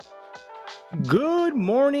Good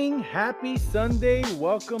morning, happy Sunday.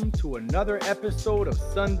 Welcome to another episode of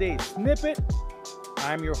Sunday Snippet.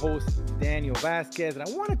 I'm your host, Daniel Vasquez, and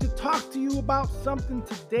I wanted to talk to you about something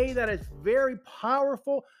today that is very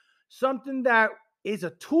powerful, something that is a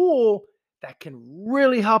tool that can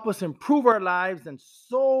really help us improve our lives, and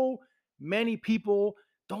so many people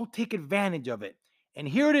don't take advantage of it. And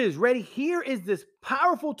here it is, ready? Here is this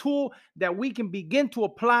powerful tool that we can begin to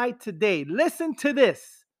apply today. Listen to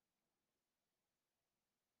this.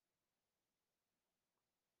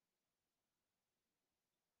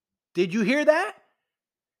 Did you hear that?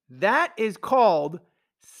 That is called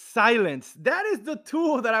silence. That is the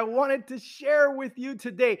tool that I wanted to share with you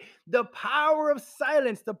today. The power of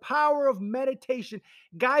silence, the power of meditation.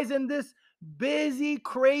 Guys, in this busy,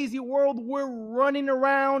 crazy world, we're running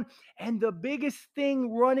around, and the biggest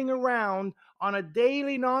thing running around on a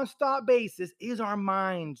daily, nonstop basis is our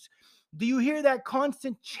minds. Do you hear that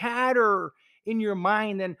constant chatter in your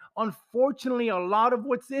mind? And unfortunately, a lot of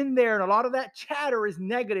what's in there and a lot of that chatter is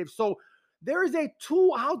negative. So, there is a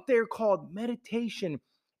tool out there called meditation.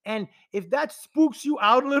 And if that spooks you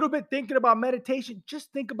out a little bit thinking about meditation,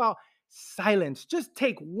 just think about silence. Just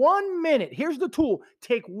take 1 minute. Here's the tool: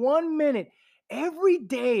 take 1 minute every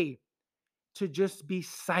day to just be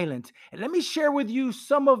silent. And let me share with you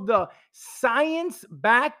some of the science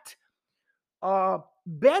backed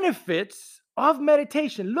benefits of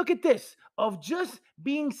meditation. Look at this, of just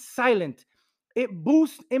being silent. It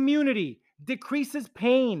boosts immunity, decreases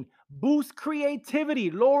pain, boosts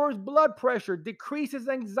creativity, lowers blood pressure, decreases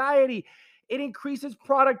anxiety, it increases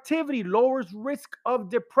productivity, lowers risk of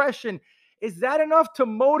depression. Is that enough to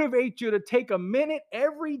motivate you to take a minute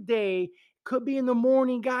every day? Could be in the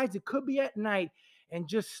morning, guys, it could be at night, and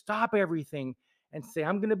just stop everything and say,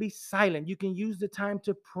 I'm going to be silent. You can use the time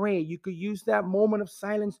to pray. You could use that moment of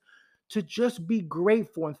silence to just be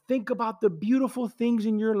grateful and think about the beautiful things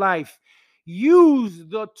in your life. Use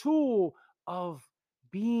the tool of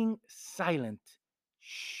being silent.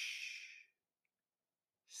 Shh.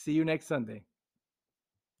 See you next Sunday.